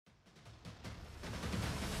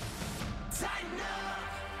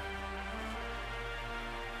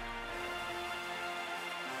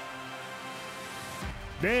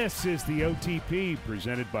This is the OTP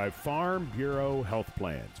presented by Farm Bureau Health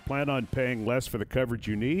Plans. Plan on paying less for the coverage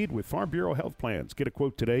you need with Farm Bureau Health Plans. Get a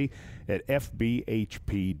quote today at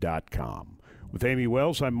fbhp.com. With Amy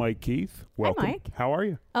Wells, I'm Mike Keith. Welcome. Hi, Mike. How are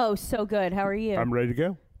you? Oh, so good. How are you? I'm ready to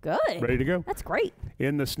go. Good. Ready to go. That's great.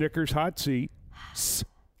 In the Snickers hot seat.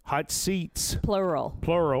 Hot seats.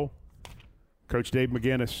 Plural. Coach Dave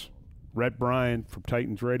McGinnis, Rhett Bryan from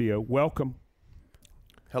Titans Radio. Welcome.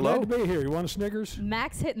 Hello. Glad to be here. You want a Snickers?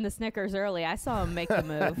 Max hitting the Snickers early. I saw him make the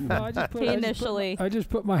move. No, I just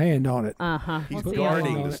put my hand on it. He's We'll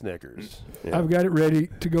guarding the Snickers. Yeah. I've got it ready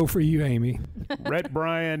to go for you, Amy. Rhett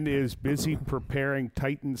Bryan is busy preparing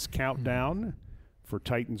Titans Countdown for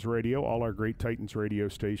Titans Radio, all our great Titans radio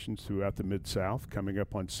stations throughout the Mid-South, coming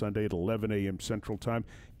up on Sunday at 11 a.m. Central Time,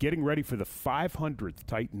 getting ready for the 500th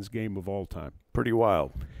Titans game of all time. Pretty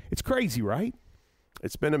wild. It's crazy, right?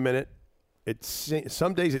 It's been a minute.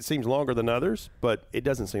 Some days it seems longer than others, but it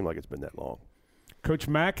doesn't seem like it's been that long. Coach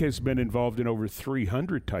Mack has been involved in over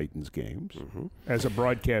 300 Titans games as a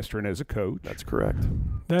broadcaster and as a coach. That's correct.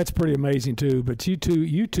 That's pretty amazing, too. But you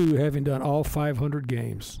two having done all 500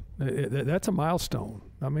 games, that's a milestone.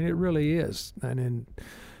 I mean, it really is. And in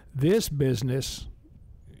this business,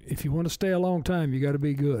 if you want to stay a long time, you got to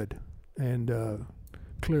be good. And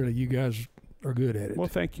clearly you guys are good at it. Well,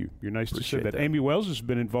 thank you. You're nice Appreciate to say that. Amy Wells has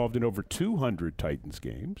been involved in over 200 Titans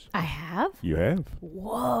games. I have? You have.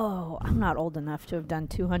 Whoa. I'm not old enough to have done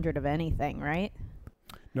 200 of anything, right?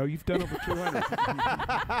 No, you've done over 200.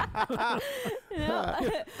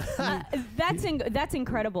 That's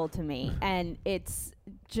incredible to me. And it's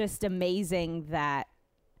just amazing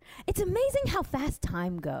how fast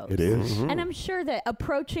time goes. It is. And I'm sure that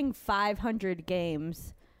approaching 500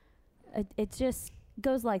 games, it just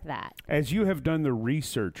goes like that. As you have done the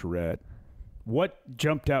research, Rhett, what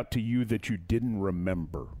jumped out to you that you didn't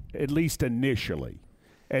remember, at least initially,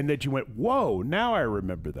 and that you went, whoa, now I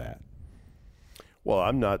remember that? Well,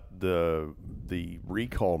 I'm not the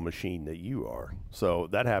recall machine that you are, so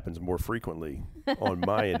that happens more frequently on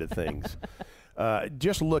my end of things.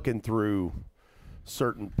 Just looking through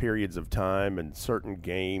certain periods of time and certain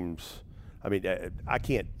games, I mean, I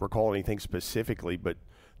can't recall anything specifically, but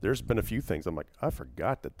there's been a few things I'm like, I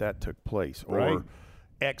forgot that took place. Right. Or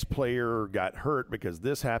X player got hurt because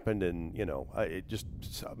this happened, and, it just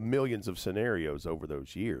millions of scenarios over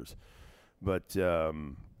those years. But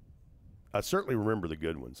I certainly remember the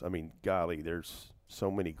good ones. I mean, golly, there's so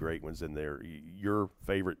many great ones in there. Your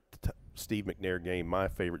favorite Steve McNair game, my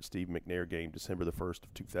favorite Steve McNair game, December the 1st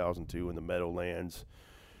of 2002 in the Meadowlands,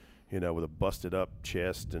 with a busted up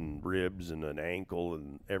chest and ribs and an ankle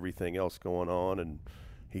and everything else going on. And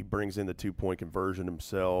he brings in the 2-point conversion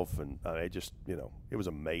himself, and it was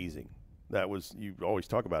amazing. That was, you always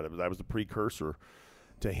talk about it, but that was the precursor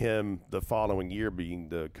to him the following year being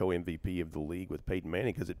the co-MVP of the league with Peyton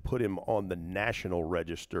Manning, because it put him on the national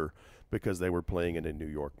register because they were playing in a New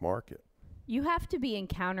York market. You have to be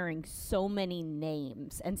encountering so many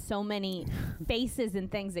names and so many faces and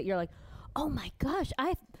things that you're like, oh my gosh,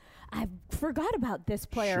 I forgot about this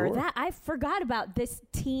player. Sure. Or I forgot about this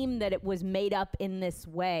team that it was made up in this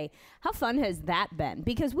way. How fun has that been?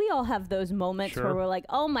 Because we all have those moments where we're like,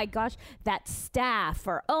 oh my gosh, that staff,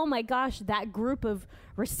 or oh my gosh, that group of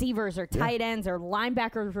receivers or tight ends or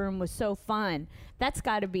linebackers room was so fun. That's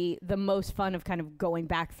got to be the most fun of kind of going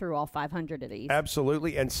back through all 500 of these.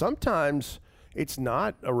 Absolutely. And sometimes it's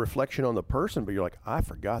not a reflection on the person, but you're like, I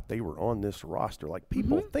forgot they were on this roster. Like,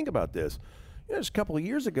 people think about this. Just a couple of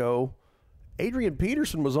years ago, Adrian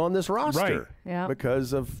Peterson was on this roster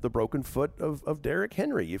because of the broken foot of Derrick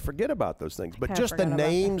Henry. You forget about those things. But just the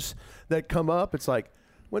names that come up, it's like,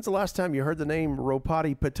 when's the last time you heard the name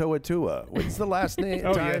Ropati Patoatua? What's the last name?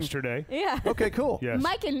 Yesterday. Yeah. Okay, cool. Yes.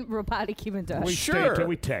 Mike and Ropati keep in touch. We stay until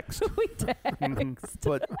we text. We text.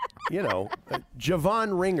 But,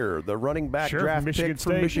 Javon Ringer, the running back draft pick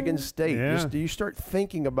from Michigan State. Yeah. You start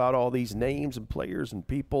thinking about all these names and players and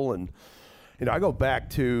people. And, I go back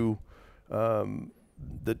to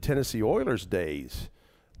the Tennessee Oilers days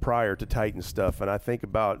prior to Titan stuff, and I think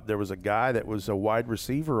about there was a guy that was a wide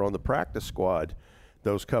receiver on the practice squad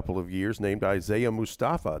those couple of years named Isaiah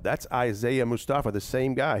Mustafa. That's Isaiah Mustafa, the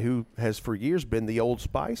same guy who has for years been the Old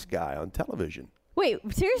Spice guy on television. Wait,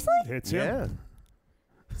 seriously? It's him.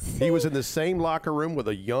 He was in the same locker room with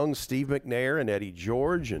a young Steve McNair and Eddie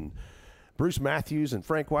George and Bruce Matthews and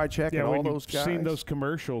Frank Wycheck and all those guys. Seen those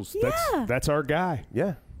commercials. Yeah. That's our guy.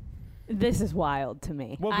 Yeah. This is wild to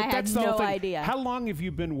me. Well, I had no idea. How long have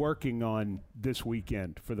you been working on this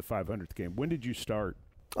weekend for the 500th game? When did you start?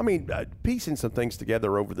 I mean, piecing some things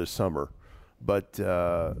together over the summer, but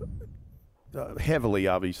heavily,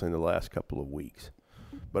 obviously, in the last couple of weeks.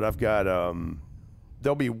 But I've got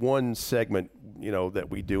there'll be one segment, that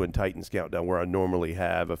we do in Titans Countdown where I normally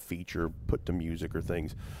have a feature put to music or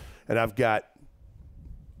things, and I've got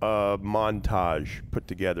a montage put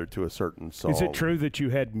together to a certain song. Is it true that you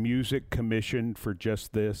had music commissioned for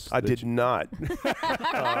just this? I did not.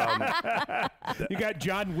 You got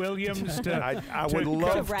John Williams to. I would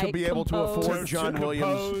love to write, be able to compose. afford John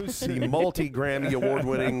Williams, the multi-Grammy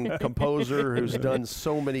award-winning composer who's done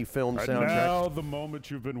so many film soundtracks. Now the moment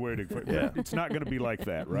you've been waiting for. Yeah. It's not going to be like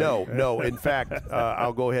that, right? No. In fact,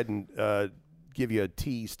 I'll go ahead and give you a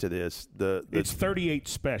tease to this. It's 38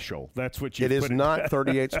 special. That's what you. It is not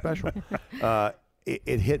 38 special.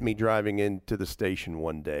 It hit me driving into the station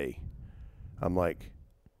one day. I'm like,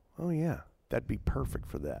 oh yeah, that'd be perfect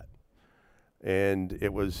for that. And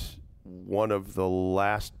it was one of the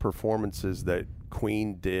last performances that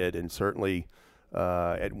Queen did, and certainly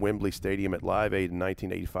at Wembley Stadium at Live Aid in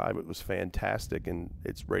 1985, it was fantastic, and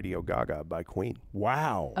it's Radio Gaga by Queen.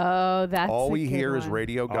 Wow. Oh, that's all we a good hear one. is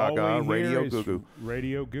Radio All Gaga, we hear Radio is Goo Goo.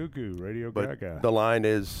 Radio Goo Goo, Radio But Gaga. the line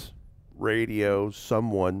is, radio,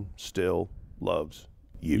 someone still loves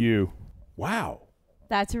you. Wow.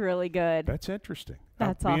 That's really good. That's interesting.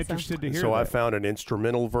 That's I'd be awesome. interested to hear So that. I found an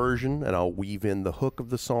instrumental version, and I'll weave in the hook of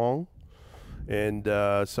the song. And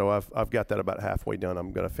so I've got that about halfway done.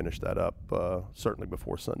 I'm going to finish that up certainly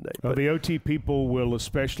before Sunday. Well, But the OT people will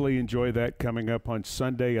especially enjoy that coming up on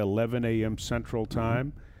Sunday, 11 a.m. Central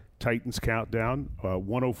Time. Titans Countdown,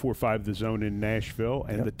 104.5 The Zone in Nashville,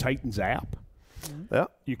 and the Titans app. yeah,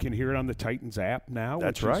 You can hear it on the Titans app now,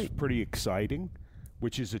 That's which is right. pretty exciting,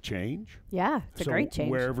 which is a change. Yeah, it's a great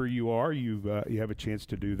change. Wherever you are, you have a chance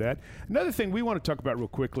to do that. Another thing we want to talk about real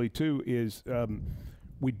quickly, too, is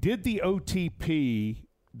we did the OTP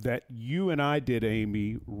that you and I did,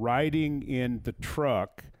 Amy, riding in the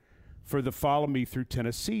truck for the Follow Me Through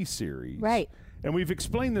Tennessee series. Right. And we've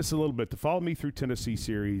explained this a little bit. The Follow Me Through Tennessee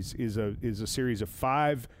series is a series of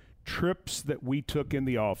 5 trips that we took in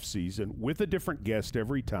the off season with a different guest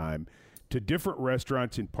every time to different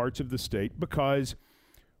restaurants in parts of the state, because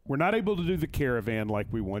we're not able to do the caravan like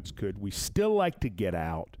we once could. We still like to get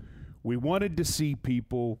out. We wanted to see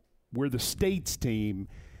people. We're the state's team.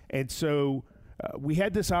 And so we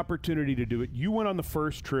had this opportunity to do it. You went on the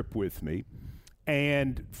first trip with me.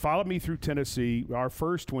 And Follow Me Through Tennessee, our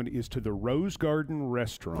first one is to the Rose Garden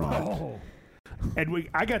Restaurant. Oh. And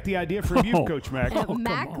I got the idea from you, Coach Mack.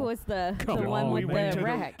 Mac was the Come one on, with man. the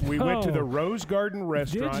wreck. We went to the Oh. Rose Garden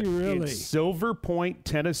Restaurant you really? in Silver Point,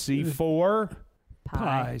 Tennessee for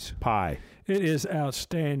Pies. pie. It is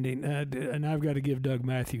outstanding, and I've got to give Doug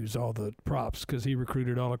Matthews all the props because he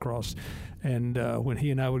recruited all across. And when he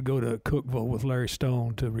and I would go to Cookeville with Larry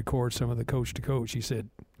Stone to record some of the Coach to Coach, he said,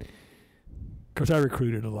 because I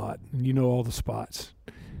recruited a lot, and you know all the spots.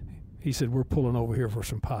 He said, we're pulling over here for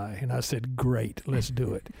some pie. And I said, great, let's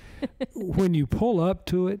do it. When you pull up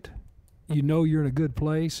to it, you know you're in a good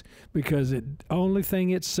place because the only thing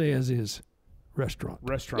it says is restaurant.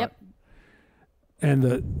 Restaurant. Yep.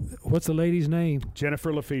 And what's the lady's name?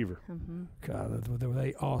 Jennifer Lefevre. God, were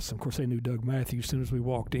they awesome. Of course, they knew Doug Matthews as soon as we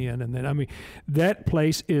walked in. And then, I mean, that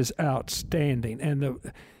place is outstanding. And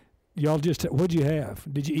y'all just, what'd you have?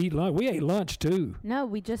 Did you eat lunch? We ate lunch, too. No,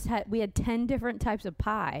 we had 10 different types of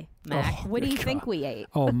pie, Mac. Oh, What do you God. think we ate?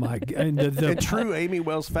 Oh, my God. And in true Amy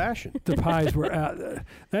Wells fashion. the pies were out.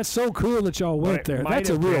 That's so cool that y'all But went it there. might That's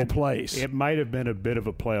a have real been- place. It might have been a bit of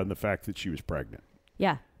a play on the fact that she was pregnant.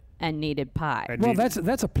 Yeah, and needed pie. And Well, needed-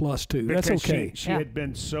 that's a plus, too. That's because okay. She Yeah. had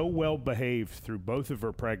been so well behaved through both of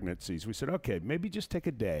her pregnancies. We said, okay, maybe just take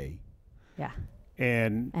a day. Yeah,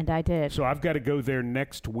 And and I did. so I've got to go there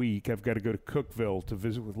next week. I've got to go to Cookeville to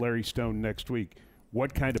visit with Larry Stone next week.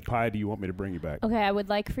 What kind of pie do you want me to bring you back? Okay, I would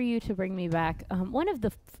like for you to bring me back one of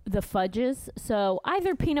the fudges. So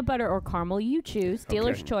either peanut butter or caramel, you choose.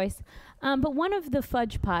 Dealer's Okay. choice. But one of the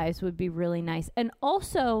fudge pies would be really nice. And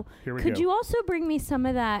also, Here we could go. you also bring me some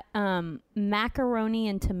of that macaroni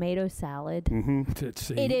and tomato salad? Let's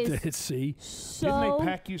see. It is Let's see. So Didn't they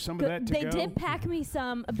pack you some of good. that to They go? did pack me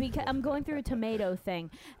some because I'm going through a tomato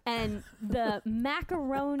thing, and the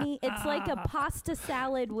macaroni. It's like a pasta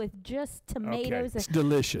salad with just tomatoes. It's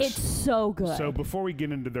delicious. It's so good. So before we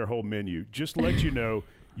get into their whole menu, just to let you know,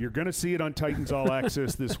 you're going to see it on Titans All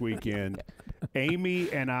Access this weekend. Amy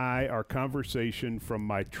and I, our conversation from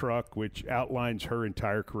my truck, which outlines her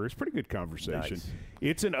entire career. It's a pretty good conversation. Nice.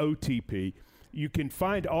 It's an OTP. You can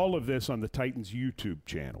find all of this on the Titans YouTube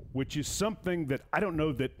channel, which is something that I don't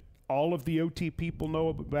know that all of the OT people know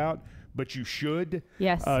about, but you should.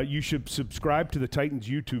 Yes. You should subscribe to the Titans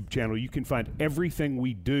YouTube channel. You can find everything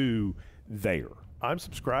we do there. I'm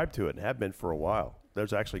subscribed to it and have been for a while.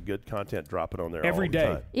 There's actually good content dropping on there every all day.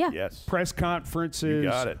 the time. Yeah. Yes. Press conferences, You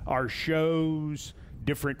got it. our shows,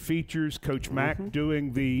 different features. Coach Mack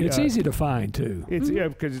doing the. It's easy to find too. It's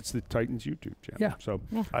because it's the Titans YouTube channel. Yeah. So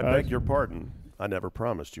I beg your pardon. I never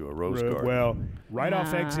promised you a rose garden. well, right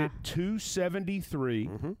off Nah. exit 273,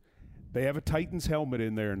 they have a Titans helmet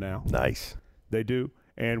in there now. Nice. They do.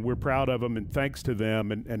 And we're proud of them, and thanks to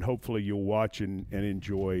them, and hopefully you'll watch and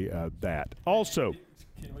enjoy that. Also,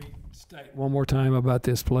 Can we state one more time about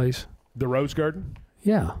this place? the Rose Garden?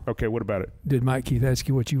 Yeah. Okay, what about it? Did Mike Keith ask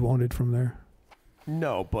you what you wanted from there?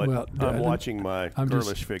 No, but Well, I'm watching my I'm just-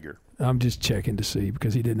 girlish figure. I'm just checking to see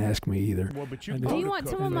because he didn't ask me either. Well, but you And Do then- you want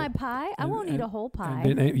some of my pie? I won't eat a whole pie.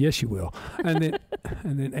 And then, yes, you will. And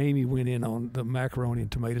then Amy went in on the macaroni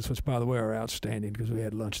and tomatoes, which, by the way, are outstanding because we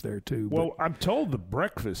had lunch there too. But Well, I'm told the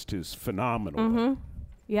breakfast is phenomenal.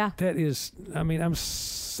 Yeah. that is, I mean, that's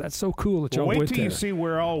so cool that y'all Wait went till there. you see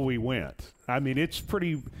where all we went. I mean, it's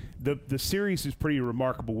pretty. The series is pretty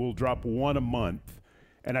remarkable. We'll drop one a month,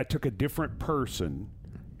 and I took a different person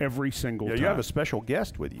every single Yeah, time. you have a special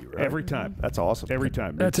guest with you, right? every time. That's awesome. Every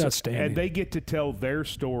time. That's It's- outstanding. And they get to tell their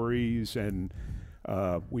stories, and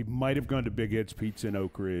we might have gone to Big Ed's Pizza in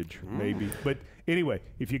Oak Ridge, maybe. But anyway,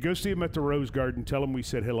 if you go see them at the Rose Garden, tell them we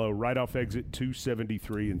said hello right off exit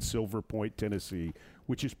 273 in Silver Point, Tennessee,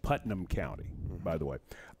 which is Putnam County, by the way.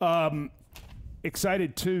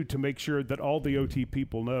 Excited, too, to make sure that all the OT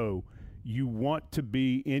people know you want to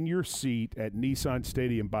be in your seat at Nissan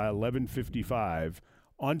Stadium by 11:55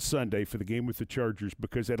 on Sunday for the game with the Chargers,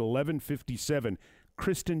 because at 11:57,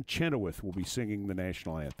 Kristen Chenoweth will be singing the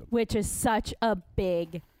national anthem. Which is such a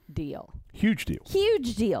big deal. Huge deal.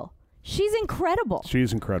 Huge deal. She's incredible. She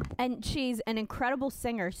is incredible. And she's an incredible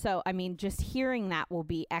singer. So, I mean, just hearing that will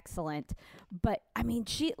be excellent. But, I mean,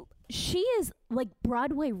 she is like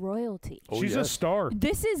Broadway royalty. Oh, She's a yes. star.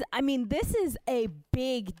 This is a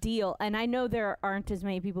big deal. And I know there aren't as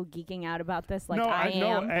many people geeking out about this like I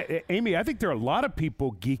am. No, Amy, I think there are a lot of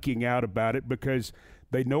people geeking out about it because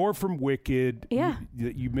they know her from Wicked. Yeah.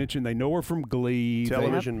 You mentioned they know her from Glee.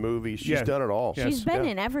 Television, movies. She's Yeah. done it all. Yes. She's been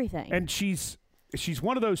Yeah. in everything. And she's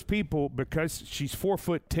one of those people because she's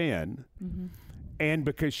 4'10", and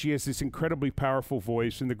because she has this incredibly powerful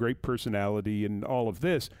voice and the great personality and all of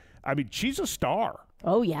this. I mean, she's a star,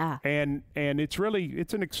 oh, yeah. and it's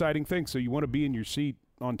an exciting thing. So you want to be in your seat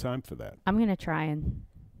on time for that. I'm going to try and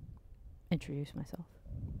introduce myself.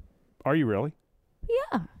 Are you really?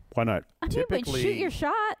 Yeah. Why not? I mean, but Typically- shoot your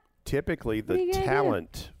shot. Typically, What are the you gonna do?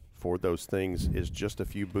 talent for those things is just a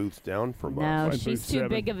few booths down from No, us. Booth she's too 7.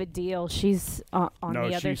 big of a deal. She's on No,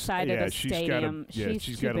 the other she's- side yeah, of the she's got a- stadium. yeah,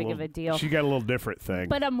 she's too got big little, of a deal. She got a little different thing.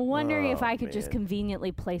 But I'm wondering if Oh, I could just man.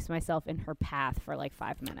 conveniently place myself in her path for like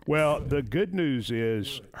 5 minutes. Well, the good news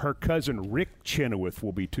is her cousin Rick Chenoweth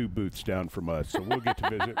will be 2 booths down from us, so we'll get to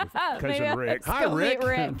visit with cousin Maybe Rick. let's go meet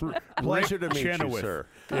Rick. Pleasure to meet you, Chenoweth. sir.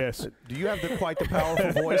 Yes. Do you have quite the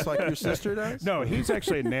powerful voice like your sister does? No, he's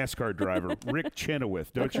actually a NASCAR driver, Rick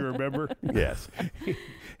Chenoweth. Don't you remember? Yes.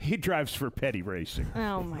 He drives for petty racing,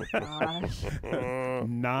 Oh my gosh.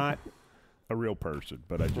 not a real person.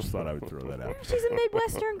 But I just thought I would throw that out. She's a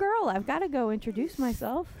Midwestern girl. I've got to go introduce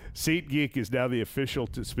myself. SeatGeek is now the official.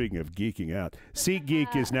 Speaking of geeking out,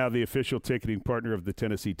 SeatGeek is now the official ticketing partner of the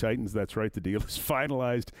Tennessee Titans. That's right, the deal is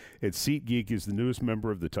finalized, and SeatGeek is the newest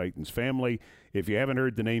member of the Titans family. If you haven't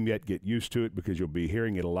heard the name yet, get used to it because you'll be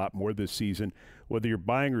hearing it a lot more this season. Whether you're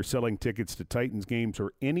buying or selling tickets to Titans games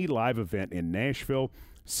or any live event in Nashville,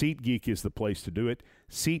 SeatGeek is the place to do it.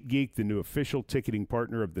 SeatGeek, the new official ticketing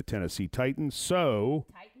partner of the Tennessee Titans. So,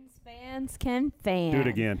 Titans fans can fan. do it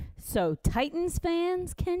again. So Titans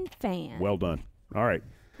fans can fan. Well done. All right.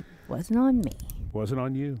 Wasn't on me. Wasn't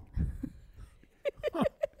on you.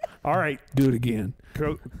 All right. Do it again.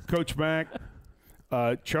 Coach Mack,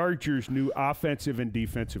 Chargers' new offensive and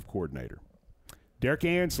defensive coordinator. Derek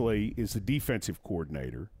Ansley is the defensive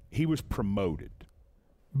coordinator. He was promoted.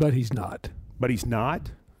 But he's not. But he's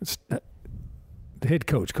not? The head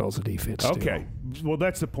coach calls the defense. still. Okay. Well,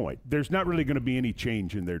 that's the point. There's not really going to be any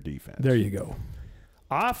change in their defense. There you go.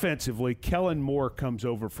 Offensively, Kellen Moore comes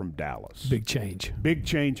over from Dallas. Big change. Big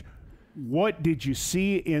change. What did you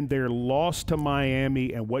see in their loss to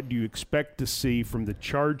Miami, and what do you expect to see from the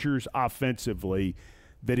Chargers offensively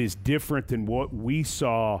that is different than what we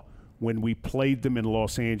saw when we played them in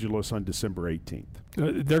Los Angeles on December 18th.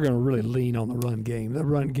 They're going to really lean on the run game. The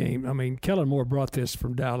run game, I mean, Kellen Moore brought this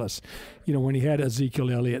from Dallas, when he had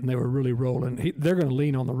Ezekiel Elliott and they were really rolling. They're going to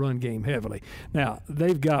lean on the run game heavily. Now,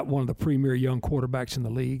 they've got one of the premier young quarterbacks in the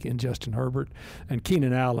league in Justin Herbert, and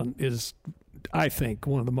Keenan Allen is, I think,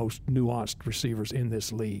 one of the most nuanced receivers in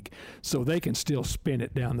this league. So they can still spin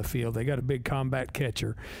it down the field. They got a big combat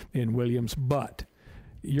catcher in Williams, but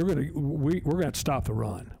we're going to have to stop the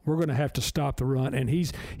run. We're going to have to stop the run, and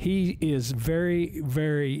he is very,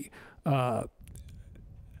 very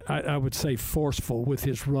I would say forceful with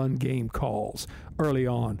his run game calls early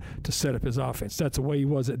on to set up his offense. That's the way he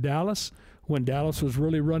was at Dallas. When Dallas was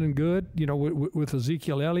really running good, with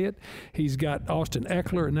Ezekiel Elliott. He's got Austin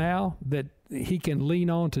Eckler now that he can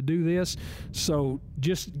lean on to do this. So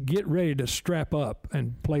just get ready to strap up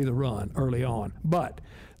and play the run early on. But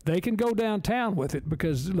they can go downtown with it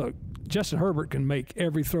because, look, Justin Herbert can make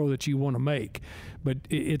every throw that you want to make. But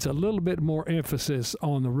it's a little bit more emphasis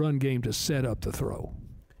on the run game to set up the throw.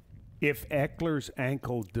 If Eckler's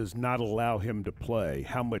ankle does not allow him to play,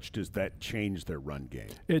 how much does that change their run game?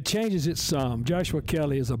 It changes it some. Joshua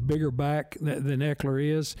Kelly is a bigger back than Eckler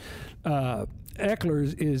is.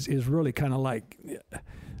 Eckler is really kind of like,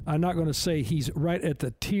 I'm not going to say he's right at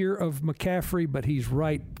the tier of McCaffrey, but he's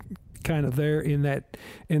right kind of there in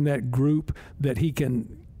that group that he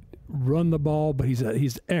can run the ball, but he's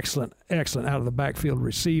excellent out of the backfield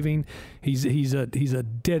receiving. He's a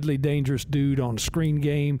deadly dangerous dude on screen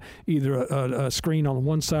game, either a screen on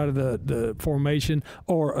one side of the formation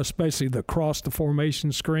or especially the cross the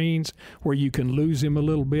formation screens where you can lose him a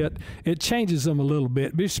little bit. It changes him a little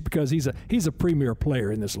bit just because he's a premier player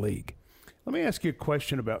in this league. Let me ask you a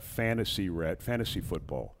question about fantasy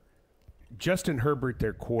football. Justin Herbert,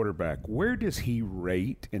 their quarterback, where does he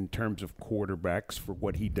rate in terms of quarterbacks for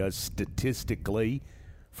what he does statistically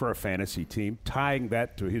for a fantasy team, tying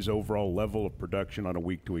that to his overall level of production on a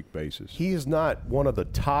week-to-week basis? He is not one of the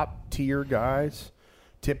top-tier guys.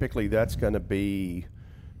 Typically, that's going to be,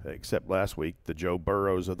 except last week, the Joe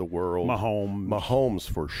Burrows of the world. Mahomes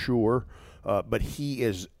for sure. But he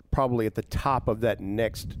is probably at the top of that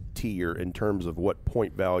next tier in terms of what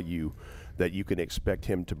point value that you can expect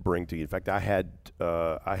him to bring to you. In fact, I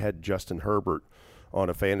had Justin Herbert on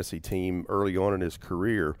a fantasy team early on in his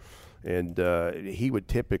career, and he would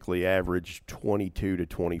typically average 22 to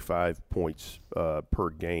 25 points per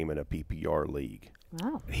game in a PPR league.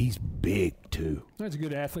 Wow. He's big, too. He's a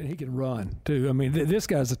good athlete. He can run, too. I mean, this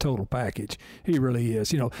guy's a total package. He really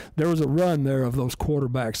is. There was a run there of those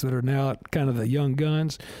quarterbacks that are now kind of the young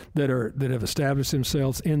guns that have established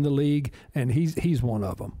themselves in the league, and he's one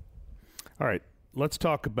of them. All right, let's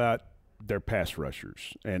talk about their pass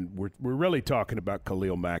rushers. And we're really talking about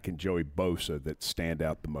Khalil Mack and Joey Bosa that stand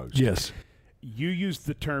out the most. Yes. You used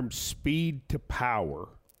the term speed to power,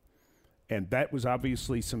 and that was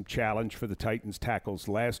obviously some challenge for the Titans tackles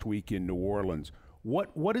last week in New Orleans.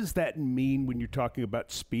 What does that mean when you're talking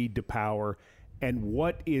about speed to power, and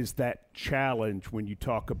what is that challenge when you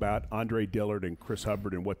talk about Andre Dillard and Chris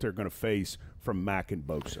Hubbard and what they're going to face from Mack and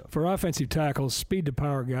Bosa? For offensive tackles, speed to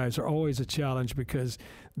power guys are always a challenge because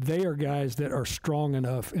they are guys that are strong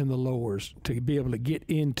enough in the lowers to be able to get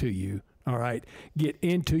into you. All right, get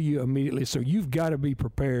into you immediately. So you've got to be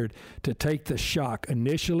prepared to take the shock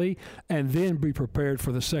initially and then be prepared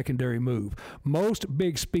for the secondary move. Most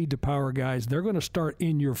big speed to power guys, they're going to start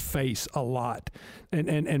in your face a lot. And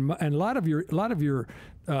a lot of your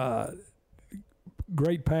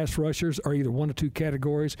great pass rushers are either one of two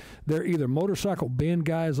categories. They're either motorcycle bend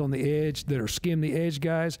guys on the edge that are skim the edge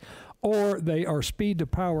guys, or they are speed to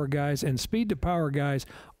power guys, and speed to power guys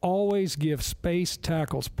always give space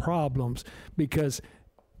tackles problems because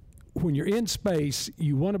when you're in space,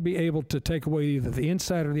 you want to be able to take away either the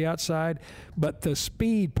inside or the outside, but the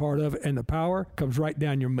speed part of it and the power comes right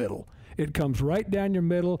down your middle. It comes right down your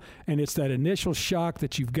middle, and it's that initial shock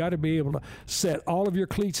that you've got to be able to set all of your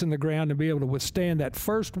cleats in the ground and be able to withstand that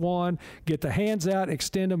first one, get the hands out,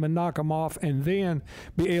 extend them, and knock them off, and then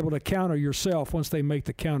be able to counter yourself once they make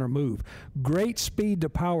the counter move. Great speed to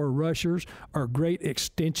power rushers are great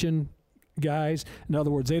extension guys. In other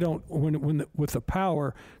words, they don't with the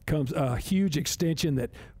power comes a huge extension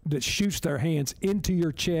that shoots their hands into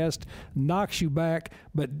your chest, knocks you back,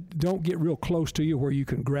 but don't get real close to you where you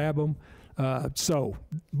can grab them. So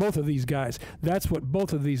both of these guys, that's what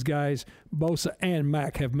both of these guys, Bosa and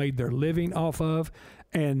Mack, have made their living off of,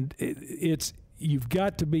 and you've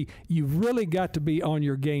really got to be on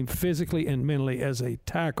your game physically and mentally as a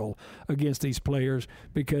tackle against these players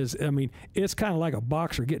because, I mean, it's kind of like a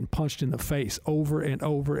boxer getting punched in the face over and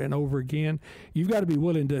over and over again. You've got to be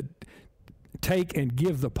willing to take and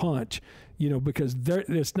give the punch, because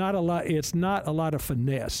it's not a lot of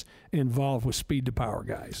finesse involved with speed to power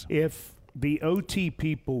guys. If the OT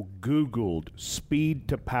people Googled speed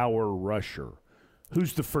to power rusher,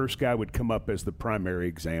 who's the first guy would come up as the primary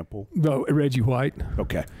example? No, Reggie White.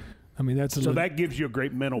 Okay. I mean, that gives you a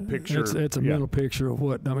great mental picture. That's a mental picture of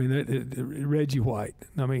what Reggie White.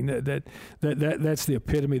 I mean, that's the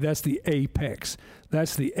epitome. That's the apex.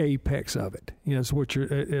 That's the apex of it. It's what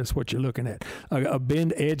you're looking at. A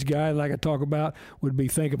bend edge guy, like I talk about, would be,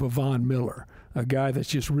 think of a Von Miller, a guy that's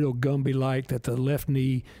just real Gumby-like, that the left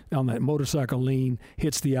knee on that motorcycle lean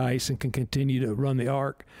hits the ice and can continue to run the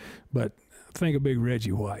arc. But think of big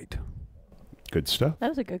Reggie White. Good stuff. That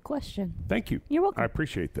was a good question. Thank you. You're welcome. I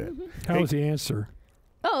appreciate that. How was the answer?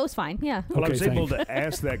 Oh, it was fine. Yeah. Well, Okay, I was able to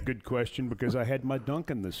ask that good question because I had my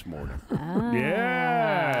Dunkin' this morning. Ah.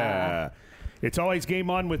 Yeah. It's always game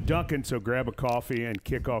on with Dunkin', so grab a coffee and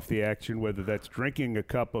kick off the action, whether that's drinking a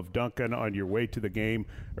cup of Dunkin' on your way to the game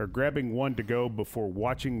or grabbing one to go before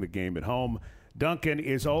watching the game at home. Dunkin'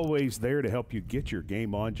 is always there to help you get your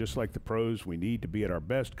game on, just like the pros. We need to be at our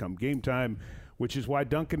best come game time, which is why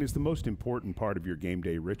Dunkin' is the most important part of your game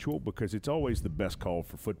day ritual, because it's always the best call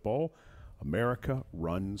for football. America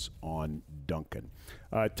runs on Dunkin'.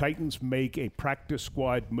 Titans make a practice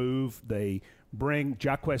squad move. They bring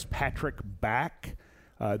Jaquez Patrick back.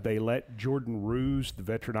 They let Jordan Ruse, the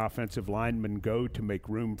veteran offensive lineman, go to make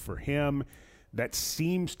room for him. That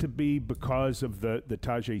seems to be because of the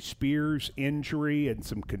Tajay Spears injury and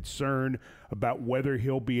some concern about whether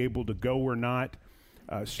he'll be able to go or not.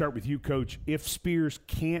 Start with you, Coach. If Spears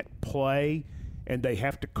can't play and they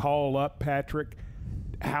have to call up Patrick,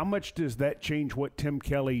 how much does that change what Tim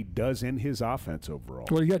Kelly does in his offense overall?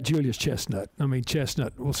 Well, you got Julius Chestnut. I mean,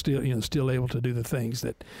 Chestnut will still able to do the things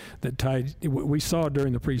that we saw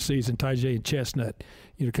during the preseason. Tajay and Chestnut,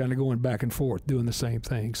 kind of going back and forth, doing the same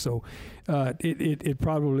thing. So it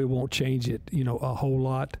probably won't change it, a whole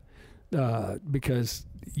lot, because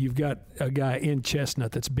you've got a guy in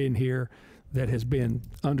Chestnut that's been here, that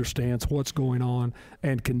understands what's going on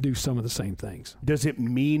and can do some of the same things. Does it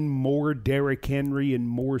mean more Derrick Henry in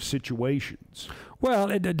more situations?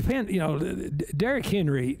 Well, it depends. Derrick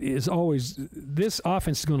Henry is always – this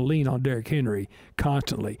offense is going to lean on Derrick Henry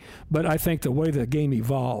constantly. But I think the way the game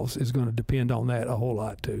evolves is going to depend on that a whole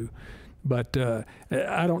lot too. But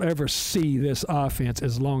I don't ever see this offense,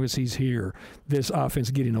 as long as he's here, this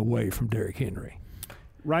offense getting away from Derrick Henry.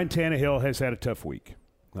 Ryan Tannehill has had a tough week.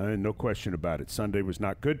 No question about it. Sunday was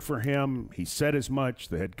not good for him. He said as much.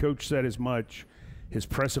 The head coach said as much. His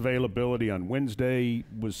press availability on Wednesday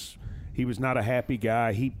he was not a happy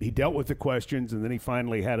guy. He dealt with the questions, and then he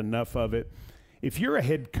finally had enough of it. If you're a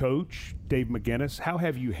head coach, Dave McGinnis, how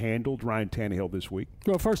have you handled Ryan Tannehill this week?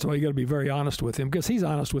 Well, first of all, you got to be very honest with him, because he's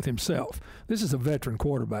honest with himself. This is a veteran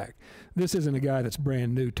quarterback. This isn't a guy that's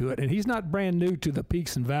brand new to it, and he's not brand new to the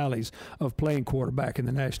peaks and valleys of playing quarterback in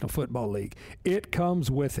the National Football League. It comes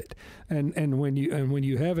with it, and when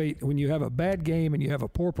you have a bad game and you have a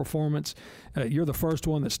poor performance, you're the first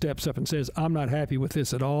one that steps up and says, "I'm not happy with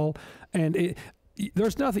this at all," and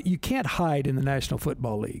there's nothing you can't hide in the National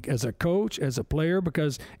Football League as a coach, as a player,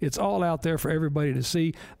 because it's all out there for everybody to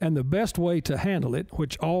see. And the best way to handle it,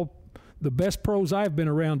 which all the best pros I've been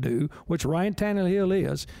around do, which Ryan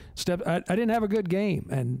Tannehill is, I didn't have a good game,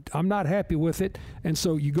 and I'm not happy with it, and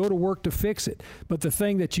so you go to work to fix it. But the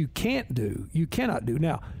thing that you cannot do.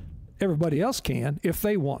 Now, everybody else can if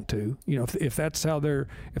they want to. If that's how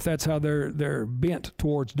they're bent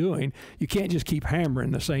towards doing. You can't just keep hammering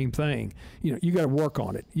the same thing. You got to work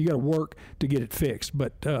on it. You got to work to get it fixed.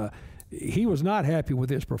 But he was not happy with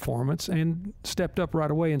his performance and stepped up right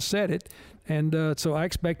away and said it. And so I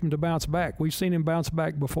expect him to bounce back. We've seen him bounce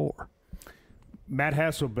back before. Matt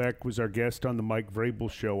Hasselbeck was our guest on the Mike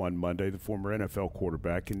Vrabel show on Monday, the former NFL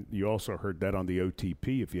quarterback, and you also heard that on the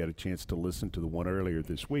OTP if you had a chance to listen to the one earlier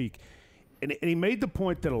this week. And he made the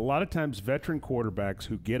point that a lot of times veteran quarterbacks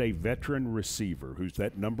who get a veteran receiver, who's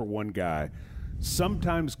that number one guy,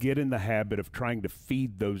 sometimes get in the habit of trying to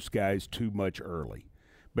feed those guys too much early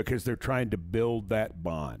because they're trying to build that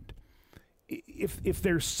bond. If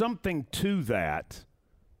there's something to that,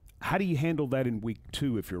 how do you handle that in week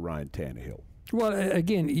 2 if you're Ryan Tannehill? Well,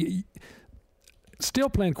 again, still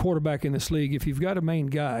playing quarterback in this league, if you've got a main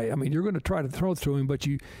guy, I mean, you're going to try to throw it to him, but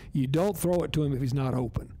you don't throw it to him if he's not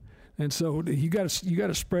open. And so you got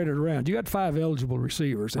to spread it around. You got 5 eligible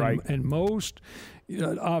receivers, and most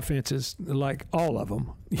offenses, like all of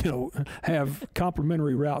them, have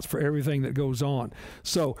complementary routes for everything that goes on.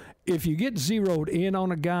 So if you get zeroed in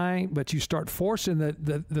on a guy, but you start forcing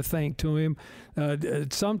the thing to him,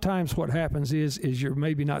 sometimes what happens is you're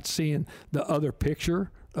maybe not seeing the other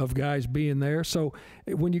picture of guys being there. So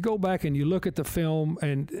when you go back and you look at the film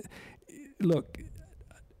and look,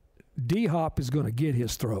 D-Hop is going to get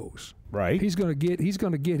his throws. Right. He's going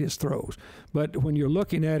to get his throws. But when you're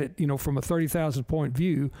looking at it, from a 30,000 point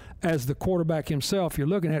view, as the quarterback himself, you're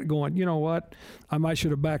looking at it going, you know what? I might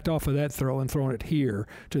should have backed off of that throw and thrown it here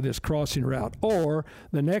to this crossing route. Or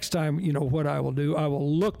the next time, what I will do, I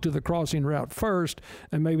will look to the crossing route first,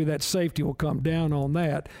 and maybe that safety will come down on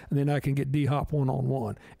that, and then I can get D-Hop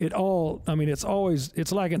one-on-one.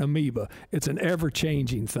 It's like an amoeba. It's an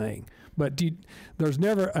ever-changing thing. But there's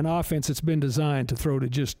never an offense that's been designed to throw to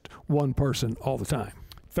just one person all the time.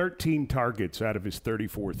 13 targets out of his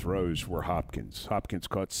 34 throws were Hopkins. Hopkins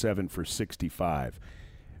caught 7 for 65.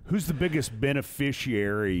 Who's the biggest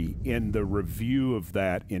beneficiary in the review of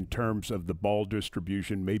that in terms of the ball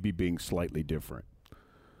distribution maybe being slightly different?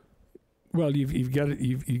 Well, you've got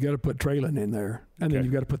to put Traylon in there, and then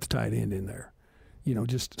you've got to put the tight end in there.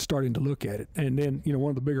 Just starting to look at it. And then,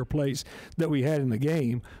 one of the bigger plays that we had in the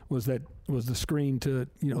game was the screen to,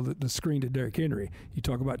 the screen to Derrick Henry. You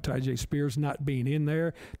talk about Tyjae Spears not being in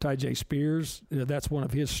there. Tyjae Spears, that's one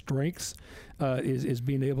of his strengths, is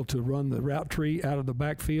being able to run the route tree out of the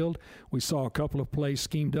backfield. We saw a couple of plays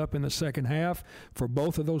schemed up in the second half for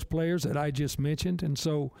both of those players that I just mentioned. And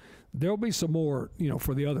so there'll be some more,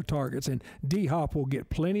 for the other targets. And D-Hop will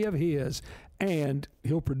get plenty of his, and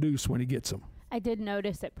he'll produce when he gets them. I did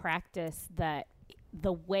notice at practice that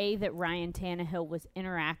the way that Ryan Tannehill was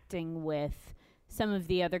interacting with some of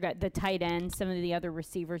the other guys, the tight ends, some of the other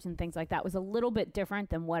receivers and things like that was a little bit different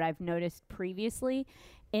than what I've noticed previously,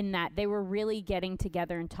 in that they were really getting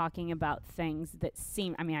together and talking about things that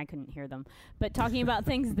I couldn't hear them, but talking about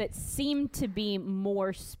things that seemed to be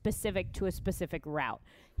more specific to a specific route.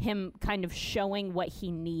 Him kind of showing what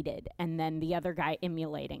he needed and then the other guy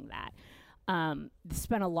emulating that.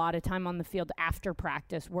 Spent a lot of time on the field after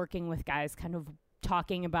practice working with guys, kind of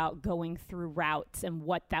talking about going through routes and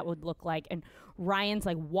what that would look like. And Ryan's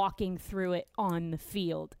like walking through it on the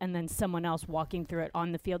field and then someone else walking through it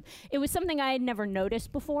on the field. It was something I had never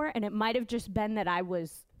noticed before, and it might have just been that I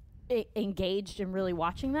was engaged in really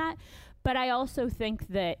watching that. But I also think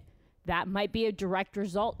that might be a direct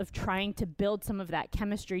result of trying to build some of that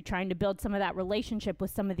chemistry, trying to build some of that relationship with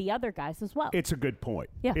some of the other guys as well. It's a good point.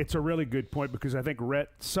 Yeah. It's a really good point, because I think, Rhett,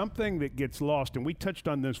 something that gets lost, and we touched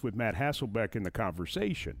on this with Matt Hasselbeck in the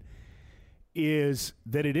conversation, is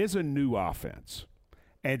that it is a new offense.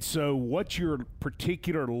 And so what your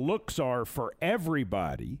particular looks are for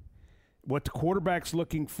everybody, what the quarterback's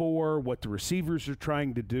looking for, what the receivers are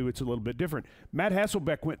trying to do, it's a little bit different. Matt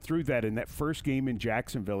Hasselbeck went through that in that first game in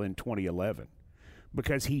Jacksonville in 2011,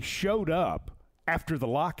 because he showed up after the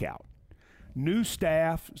lockout. New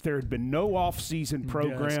staff, there had been no off-season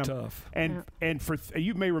program. Yeah, that's tough. And for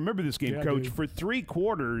you may remember this game, Yeah, Coach. dude. For 3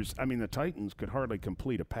 quarters, the Titans could hardly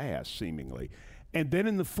complete a pass, seemingly. And then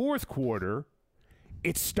in the fourth quarter,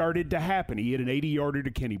 it started to happen. He hit an 80-yarder to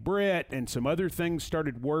Kenny Brett, and some other things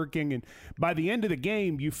started working. And by the end of the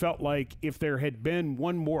game, you felt like if there had been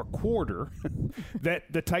one more quarter,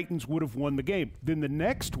 that the Titans would have won the game. Then the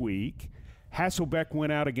next week, Hasselbeck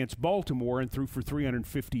went out against Baltimore and threw for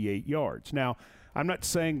 358 yards. Now, I'm not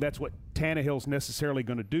saying that's what Tannehill's necessarily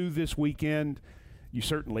going to do this weekend. You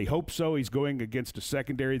certainly hope so. He's going against a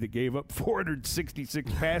secondary that gave up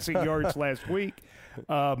 466 passing yards last week.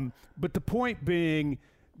 But the point being,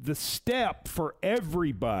 the step for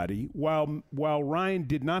everybody, while Ryan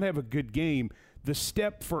did not have a good game, the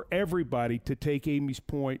step for everybody to take Amy's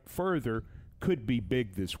point further could be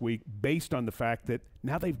big this week, based on the fact that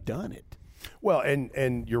now they've done it. Well,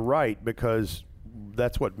 and you're right, because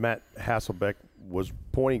that's what Matt Hasselbeck was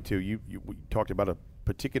pointing to. We talked about a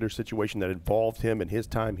particular situation that involved him and his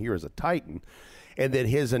time here as a Titan, and then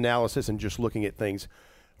his analysis and just looking at things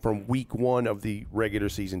from week 1 of the regular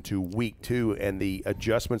season to week 2, and the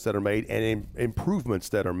adjustments that are made and improvements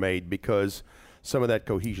that are made, because some of that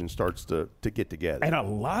cohesion starts to get together. And a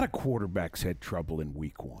lot of quarterbacks had trouble in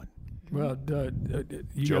week 1. Well,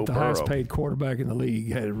 you Joe got the Burrow. highest paid quarterback in the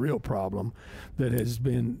league had a real problem that has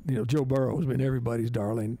been, Joe Burrow has been everybody's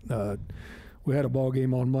darling. We had a ball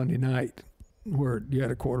game on Monday night where you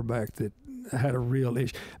had a quarterback that had a real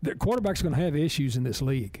issue. The quarterback's going to have issues in this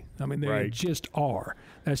league. They just are.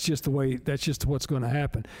 That's just the way. That's just what's going to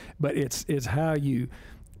happen. But it's how you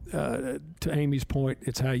to Amy's point,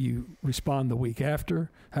 it's how you respond the week after,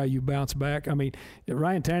 how you bounce back. I mean,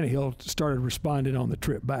 Ryan Tannehill started responding on the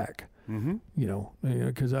trip back. Mm-hmm.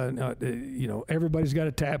 Because everybody's got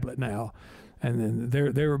a tablet now, and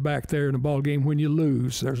then they were back there in the ball game. When you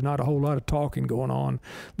lose, there's not a whole lot of talking going on.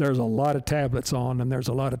 There's a lot of tablets on, and there's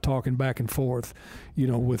a lot of talking back and forth,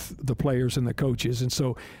 with the players and the coaches. And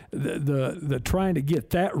so the trying to get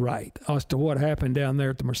that right as to what happened down there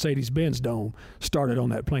at the Mercedes-Benz Dome started on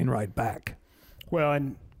that plane ride back. Well,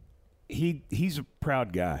 and he's a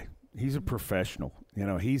proud guy. He's a professional.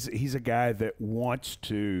 He's a guy that wants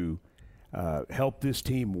to help this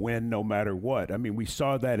team win no matter what. I mean, we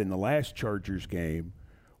saw that in the last Chargers game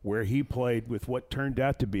where he played with what turned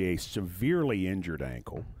out to be a severely injured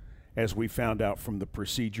ankle, as we found out from the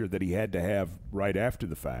procedure that he had to have right after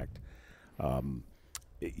the fact.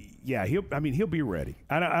 He'll be ready.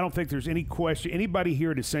 I don't think there's any question. Anybody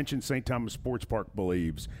here at Ascension St. Thomas Sports Park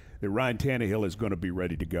believes that Ryan Tannehill is going to be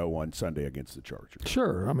ready to go on Sunday against the Chargers.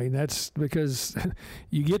 Sure. I mean, that's because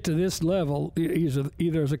you get to this level,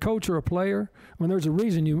 either as a coach or a player, when there's a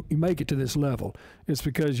reason you make it to this level, it's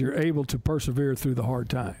because you're able to persevere through the hard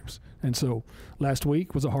times. And so last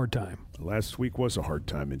week was a hard time. Last week was a hard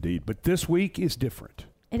time indeed, but this week is different.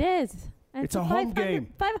 It is. It's a home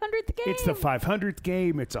game. 500th game. It's the 500th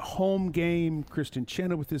game. It's a home game. Kristen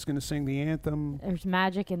Chenoweth is going to sing the anthem. There's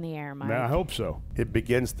magic in the air, Mike. I hope so. It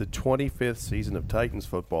begins the 25th season of Titans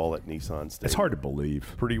football at Nissan Stadium. It's hard to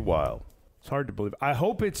believe. Pretty wild. It's hard to believe. I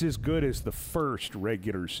hope it's as good as the first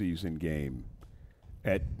regular season game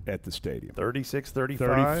at the stadium. 36-35?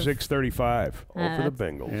 36-35. All for the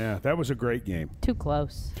Bengals. Yeah, that was a great game. Too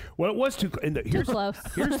close. Well, it was too close. Too close.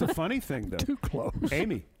 Here's the funny thing, though. Too close.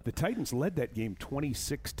 Amy, the Titans led that game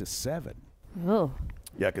 26-7. Oh.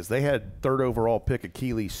 Yeah, because they had third overall pick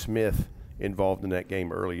Akili Smith involved in that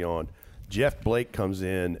game early on. Jeff Blake comes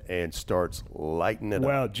in and starts lighting it up.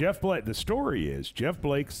 Well, Jeff Blake, the story is Jeff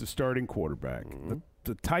Blake's the starting quarterback. Mm-hmm.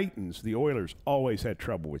 The Titans, the Oilers, always had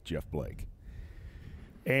trouble with Jeff Blake.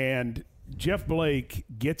 And Jeff Blake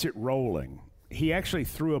gets it rolling. He actually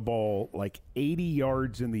threw a ball like 80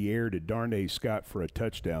 yards in the air to Darnay Scott for a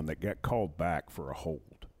touchdown that got called back for a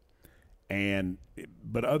hold.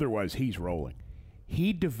 But otherwise, he's rolling.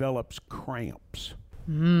 He develops cramps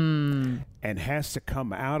and has to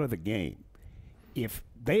come out of the game. If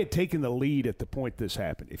they had taken the lead at the point this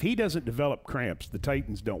happened, if he doesn't develop cramps, the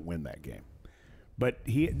Titans don't win that game. But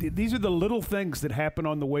these are the little things that happen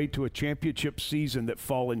on the way to a championship season that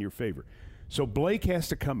fall in your favor. So Blake has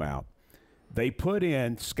to come out. They put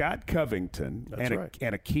in Scott Covington and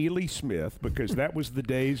Akili Smith because that was the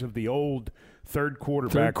days of the old third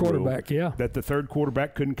quarterback rule, yeah. That the third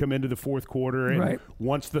quarterback couldn't come into the fourth quarter. And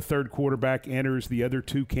once the third quarterback enters, the other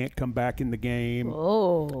two can't come back in the game.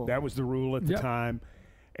 Oh. That was the rule at the time.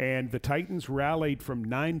 And the Titans rallied from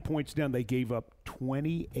 9 points down. They gave up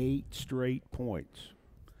 28 straight points.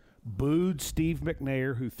 Booed Steve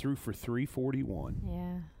McNair, who threw for 341.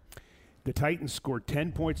 Yeah. The Titans scored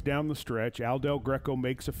 10 points down the stretch. Aldel Greco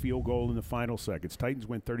makes a field goal in the final seconds. Titans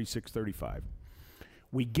win 36-35.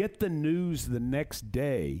 We get the news the next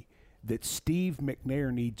day that Steve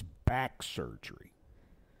McNair needs back surgery.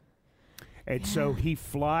 And so he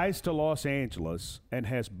flies to Los Angeles and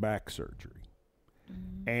has back surgery.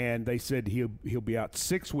 And they said he'll be out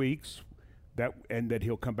 6 weeks, and that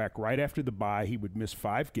he'll come back right after the bye. He would miss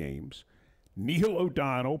 5 games. Neil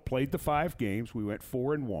O'Donnell played the 5 games. We went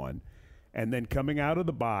 4-1. And then coming out of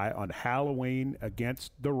the bye on Halloween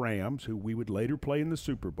against the Rams, who we would later play in the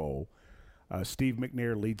Super Bowl, Steve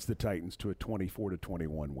McNair leads the Titans to a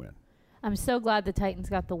 24-21 win. I'm so glad the Titans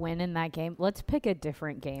got the win in that game. Let's pick a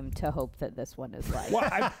different game to hope that this one is like.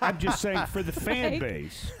 Well, I'm just saying for the fan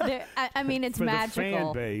base. I mean, it's for magical. The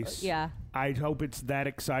fan base, yeah. I hope it's that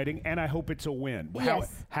exciting, and I hope it's a win.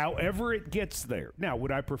 Yes. However it gets there. Now,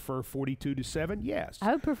 would I prefer 42-7? Yes.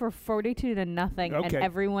 I would prefer 42-0, and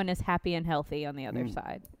everyone is happy and healthy on the other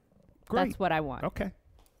side. Great. That's what I want. Okay.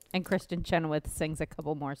 And Kristen Chenoweth sings a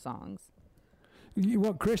couple more songs. You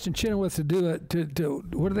want Kristen Chenoweth to do it to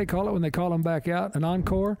what do they call it when they call him back out? An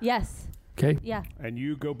encore? Yes. Okay. Yeah. And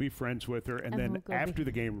you go be friends with her, and then we'll after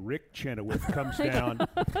the game, Rick Chenoweth comes down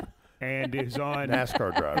and is on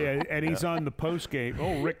NASCAR driver. Yeah, and he's on the post game.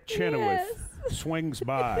 Oh, Rick Chenoweth swings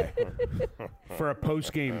by for a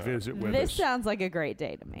post game visit with us. This sounds like a great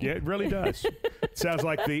day to me. Yeah, it really does. It sounds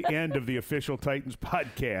like the end of the official Titans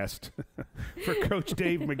podcast. For Coach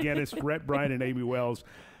Dave McGinnis, Rhett Bryan, and Amy Wells,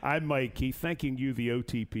 I'm Mike Keith, thanking you, the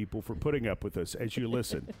OT people, for putting up with us as you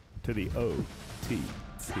listen to the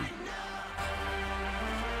OTP.